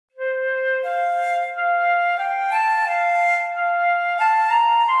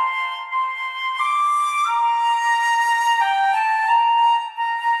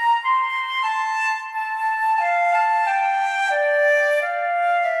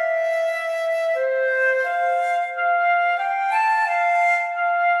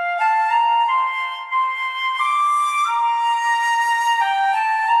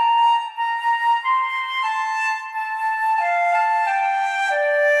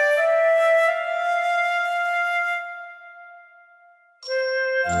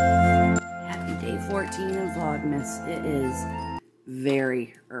14 of Vlogmas. It is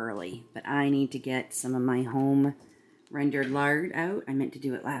very early, but I need to get some of my home rendered lard out. I meant to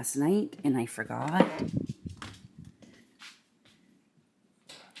do it last night and I forgot.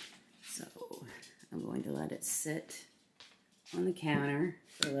 So I'm going to let it sit on the counter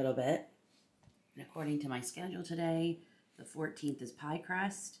for a little bit. And according to my schedule today, the 14th is pie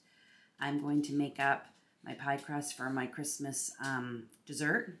crust. I'm going to make up my pie crust for my Christmas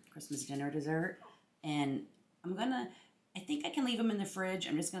dessert, Christmas dinner dessert. And I think I can leave them in the fridge.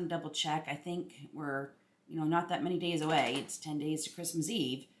 I'm just gonna double check. I think we're, not that many days away. It's 10 days to Christmas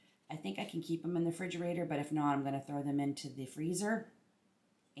Eve. I think I can keep them in the refrigerator, but if not, I'm gonna throw them into the freezer.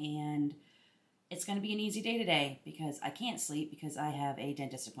 And it's gonna be an easy day today because I can't sleep because I have a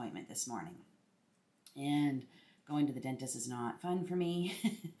dentist appointment this morning. And going to the dentist is not fun for me.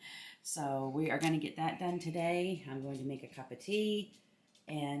 So we are going to get that done today. I'm going to make a cup of tea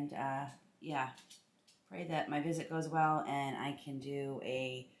and yeah, pray that my visit goes well and I can do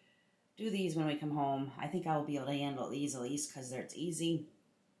these when we come home. I think I will be able to handle these at least because it's easy.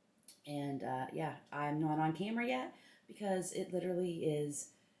 And yeah, I'm not on camera yet because it literally is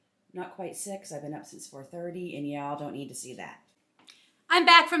not quite 6. I've been up since 4:30 and y'all don't need to see that. I'm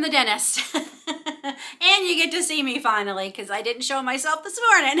back from the dentist. And you get to see me finally because I didn't show myself this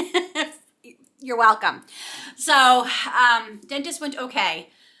morning. You're welcome. So, dentist went okay.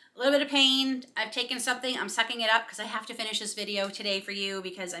 A little bit of pain. I've taken something. I'm sucking it up because I have to finish this video today for you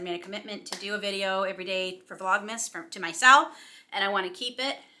because I made a commitment to do a video every day for Vlogmas to myself, and I want to keep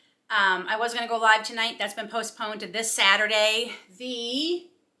it. I was going to go live tonight. That's been postponed to this Saturday, the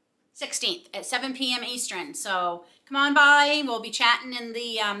 16th at 7 p.m. Eastern. So come on by. We'll be chatting in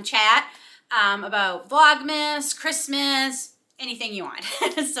the chat about Vlogmas, Christmas, anything you want.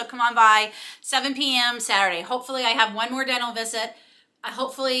 So come on by, 7 p.m. Saturday. Hopefully I have one more dental visit.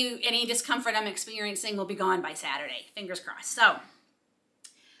 Hopefully any discomfort I'm experiencing will be gone by Saturday. Fingers crossed. So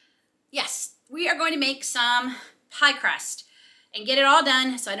yes, we are going to make some pie crust and get it all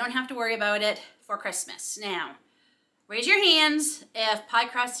done so I don't have to worry about it for Christmas. Now, raise your hands if pie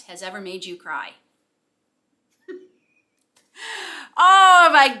crust has ever made you cry. Oh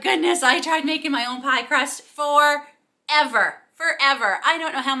my goodness, I tried making my own pie crust forever. I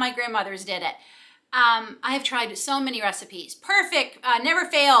don't know how my grandmothers did it. I have tried so many recipes. Perfect, never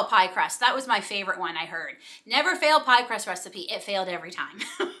fail pie crust. That was my favorite one I heard. Never fail pie crust recipe. It failed every time.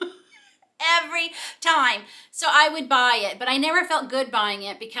 Every time. So I would buy it, but I never felt good buying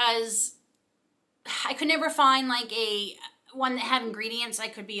it because I could never find like one that had ingredients I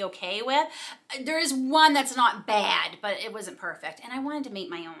could be okay with. There is one that's not bad, but it wasn't perfect. And I wanted to make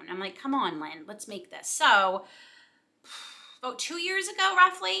my own. I'm like, come on, Lynn, let's make this. So about 2 years ago,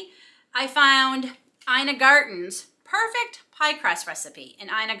 roughly, I found Ina Garten's perfect pie crust recipe. And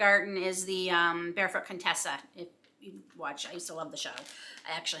Ina Garten is the Barefoot Contessa. If you watch, I used to love the show.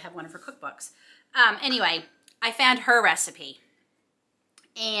 I actually have one of her cookbooks. Anyway, I found her recipe.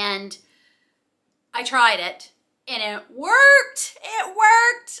 And I tried it. And it worked. It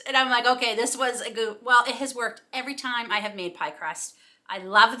worked. And I'm like, okay, this was a good, well, it has worked every time I have made pie crust. I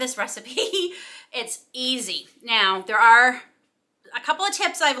love this recipe. It's easy. Now, there are a couple of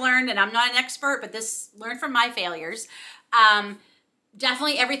tips I've learned, and I'm not an expert, but this learned from my failures.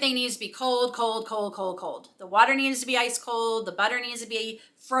 Definitely everything needs to be cold, cold, cold, cold, cold. The water needs to be ice cold. The butter needs to be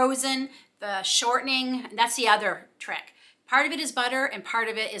frozen. The shortening, that's the other trick. Part of it is butter and part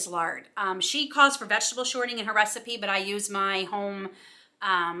of it is lard. She calls for vegetable shortening in her recipe, but I use my home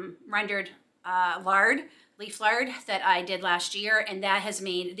rendered lard, leaf lard that I did last year, and that has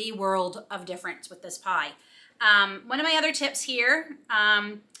made the world of difference with this pie. One of my other tips here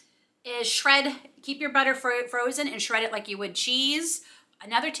is keep your butter frozen and shred it like you would cheese.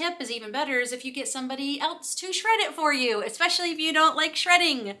 Another tip is even better is if you get somebody else to shred it for you, especially if you don't like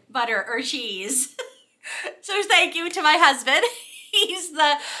shredding butter or cheese. So thank you to my husband. He's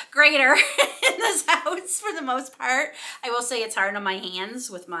the grater in this house for the most part. I will say it's hard on my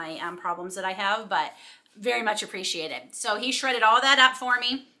hands with my problems that I have, but very much appreciated. So he shredded all that up for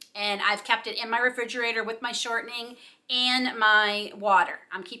me, and I've kept it in my refrigerator with my shortening and my water.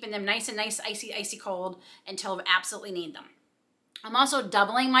 I'm keeping them nice and nice, icy, icy cold until I absolutely need them. I'm also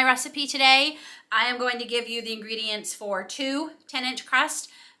doubling my recipe today. I am going to give you the ingredients for 2 10-inch crust,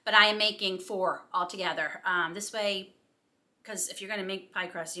 but I am making 4 altogether. This way, because if you're gonna make pie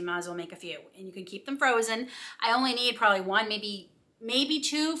crust, you might as well make a few, and you can keep them frozen. I only need probably 1, maybe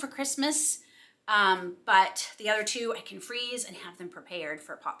 2 for Christmas, but the other 2 I can freeze and have them prepared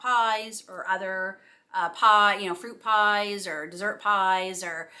for pot pies or other pie, fruit pies or dessert pies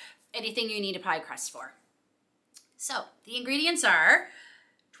or anything you need a pie crust for. So the ingredients are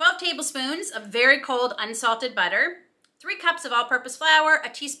 12 tablespoons of very cold unsalted butter, 3 cups of all-purpose flour, a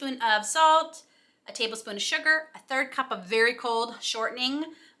teaspoon of salt, a tablespoon of sugar, a 1/3 cup of very cold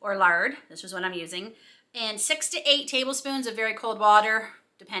shortening or lard, this is what I'm using, and 6 to 8 tablespoons of very cold water,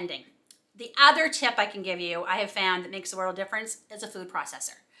 depending. The other tip I can give you, I have found that makes a world difference, is a food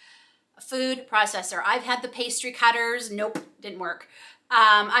processor. A food processor. I've had the pastry cutters, nope, didn't work.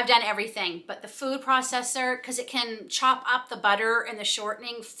 I've done everything, but the food processor, because it can chop up the butter and the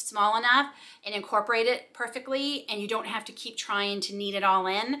shortening small enough and incorporate it perfectly, and you don't have to keep trying to knead it all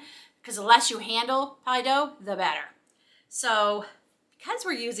in, because the less you handle pie dough, the better. So because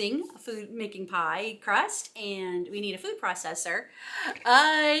we're using a food making pie crust and we need a food processor,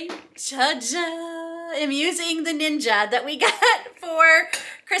 I am using the Ninja that we got for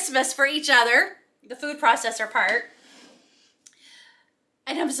Christmas for each other, the food processor part.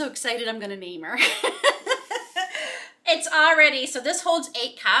 And I'm so excited I'm gonna name her. It's already, so this holds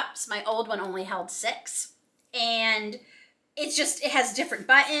 8 cups. My old one only held 6. And it's just, it has different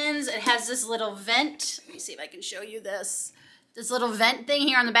buttons. It has this little vent. Let me see if I can show you this. This little vent thing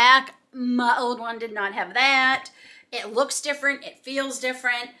here on the back. My old one did not have that. It looks different. It feels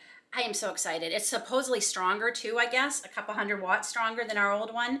different. I am so excited. It's supposedly stronger too, I guess. A couple 100 watts stronger than our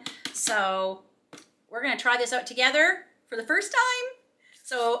old one. So we're gonna try this out together for the first time.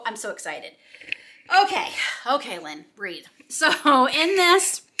 So I'm so excited. Okay, Lynn, breathe. So in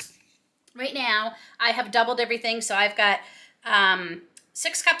this, right now, I have doubled everything. So I've got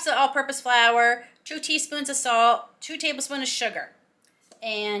 6 cups of all-purpose flour, 2 teaspoons of salt, 2 tablespoons of sugar.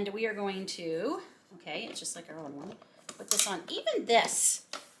 And we are going to, okay, it's just like our old one, put this on. Even this,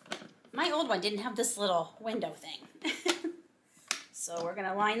 my old one didn't have this little window thing. So we're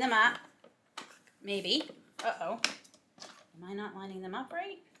gonna line them up, maybe. Uh-oh, am I not lining them up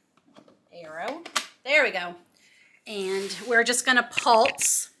right? Arrow, there we go. And we're just gonna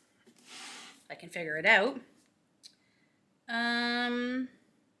pulse, if I can figure it out.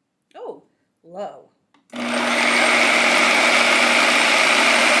 Oh, low.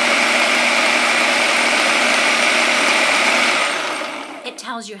 It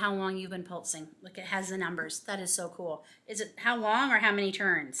tells you how long you've been pulsing. Look, it has the numbers. That is so cool. Is it how long or how many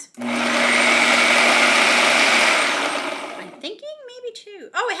turns? I'm thinking maybe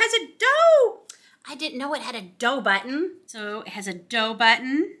 2. Oh, it has a dough. I didn't know it had a dough button. So it has a dough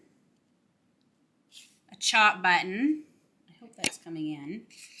button, a chop button. I hope that's coming in.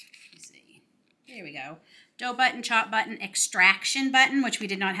 Let's see. There we go. Dough button, chop button, extraction button, which we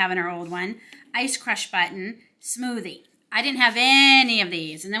did not have in our old one, ice crush button, smoothie. I didn't have any of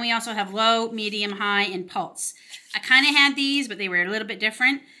these. And then we also have low, medium, high, and pulse. I kind of had these, but they were a little bit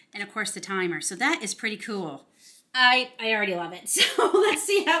different. And of course the timer. So that is pretty cool. I already love it. So let's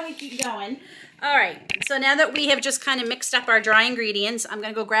see how we keep going. All right, so now that we have just kind of mixed up our dry ingredients, I'm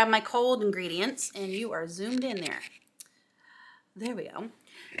gonna go grab my cold ingredients, and you are zoomed in there. There we go.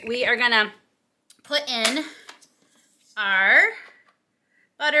 We are gonna put in our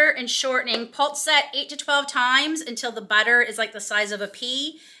butter and shortening, pulse set 8 to 12 times until the butter is like the size of a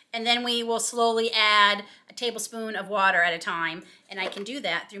pea, and then we will slowly add a tablespoon of water at a time, and I can do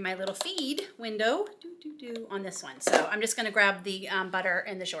that through my little feed window on this one. So I'm just gonna grab the butter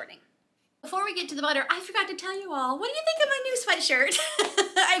and the shortening. Before we get to the butter, I forgot to tell you all, what do you think of my new sweatshirt?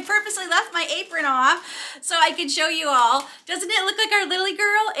 I purposely left my apron off so I could show you all. Doesn't it look like our Lily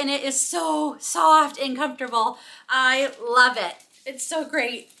girl? And it is so soft and comfortable. I love it. It's so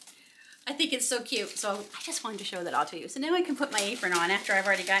great. I think it's so cute. So I just wanted to show that all to you. So now I can put my apron on after I've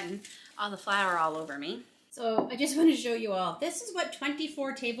already gotten all the flour all over me. So I just want to show you all. This is what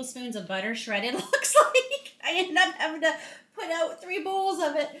 24 tablespoons of butter shredded looks like. I end up having to put out 3 bowls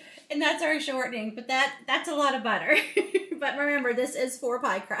of it. And that's our shortening, but that's a lot of butter. But remember, this is for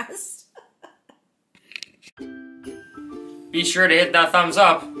pie crust. Be sure to hit that thumbs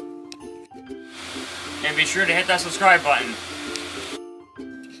up. And be sure to hit that subscribe button.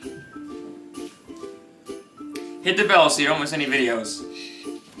 Hit the bell so you don't miss any videos.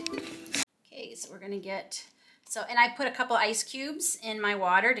 Okay, so we're gonna get, and I put a couple ice cubes in my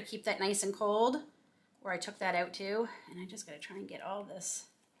water to keep that nice and cold, where I took that out too. And I just gotta try and get all this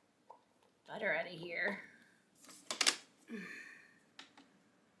butter out of here.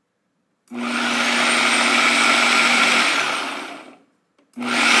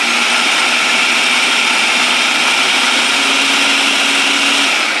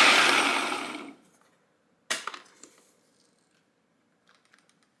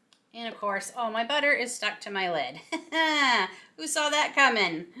 And of course, oh, my butter is stuck to my lid. Who saw that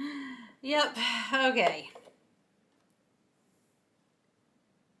coming? Yep, okay.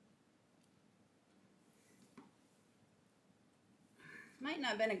 Might not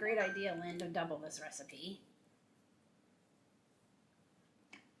have been a great idea, Lynn, to double this recipe.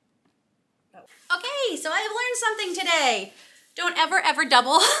 Oh. Okay, so I have learned something today. Don't ever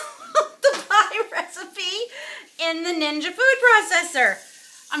double the pie recipe in the Ninja food processor.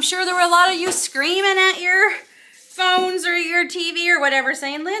 I'm sure there were a lot of you screaming at your phones or your TV or whatever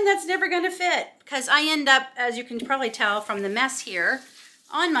saying, Lynn, that's never going to fit. Because I end up, as you can probably tell from the mess here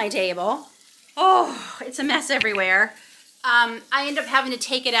on my table, oh, it's a mess everywhere. I end up having to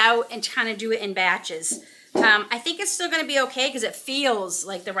take it out and kind of do it in batches. I think it's still going to be okay because it feels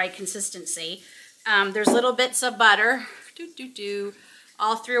like the right consistency. There's little bits of butter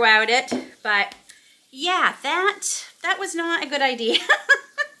all throughout it, but yeah, that was not a good idea.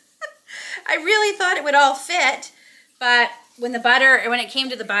 I really thought it would all fit, but when it came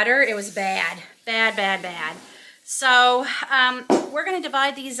to the butter, it was bad. So we're going to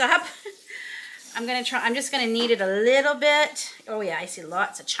divide these up. I'm just going to knead it a little bit. Oh yeah, I see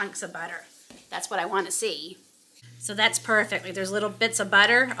lots of chunks of butter. That's what I want to see. So that's perfect. Like there's little bits of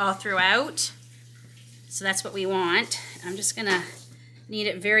butter all throughout. So that's what we want. I'm just going to knead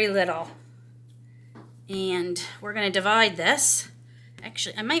it very little. And we're going to divide this.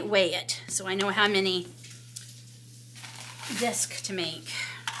 Actually, I might weigh it so I know how many discs to make.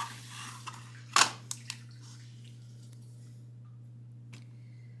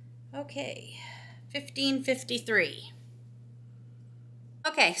 Okay, 1553.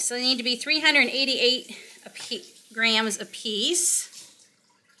 Okay, so they need to be 388 grams a piece.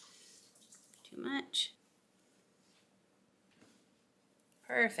 Too much.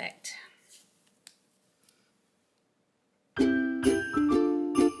 Perfect.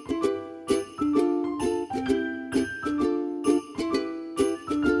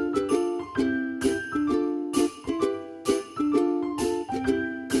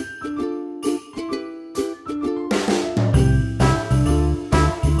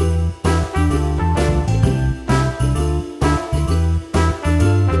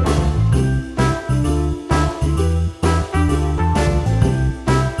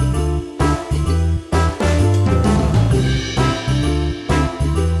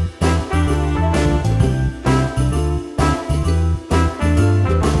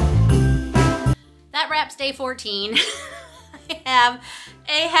 Day 14. I have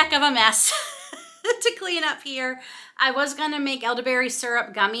a heck of a mess to clean up here. I was gonna make elderberry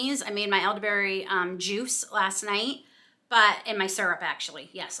syrup gummies. I made my elderberry juice last night, but in my syrup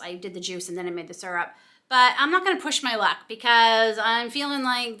actually. Yes, I did the juice and then I made the syrup. But I'm not gonna push my luck because I'm feeling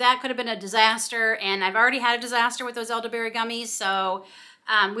like that could have been a disaster, and I've already had a disaster with those elderberry gummies, so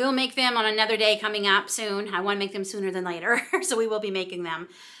we'll make them on another day coming up soon. I wanna make them sooner than later, so we will be making them.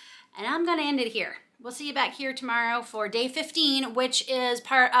 And I'm gonna end it here. We'll see you back here tomorrow for day 15, which is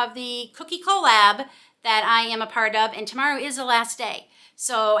part of the cookie collab that I am a part of, and tomorrow is the last day.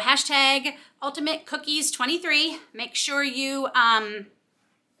 So hashtag Ultimate Cookies 23. Make sure you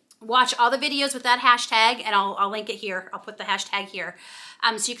watch all the videos with that hashtag, and I'll link it here. I'll put the hashtag here.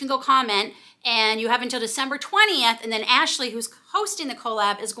 So you can go comment, and you have until December 20th, and then Ashley, who's hosting the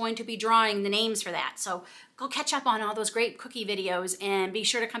collab, is going to be drawing the names for that. So go catch up on all those great cookie videos, and be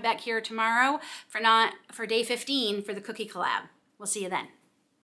sure to come back here tomorrow for day 15 for the cookie collab. We'll see you then.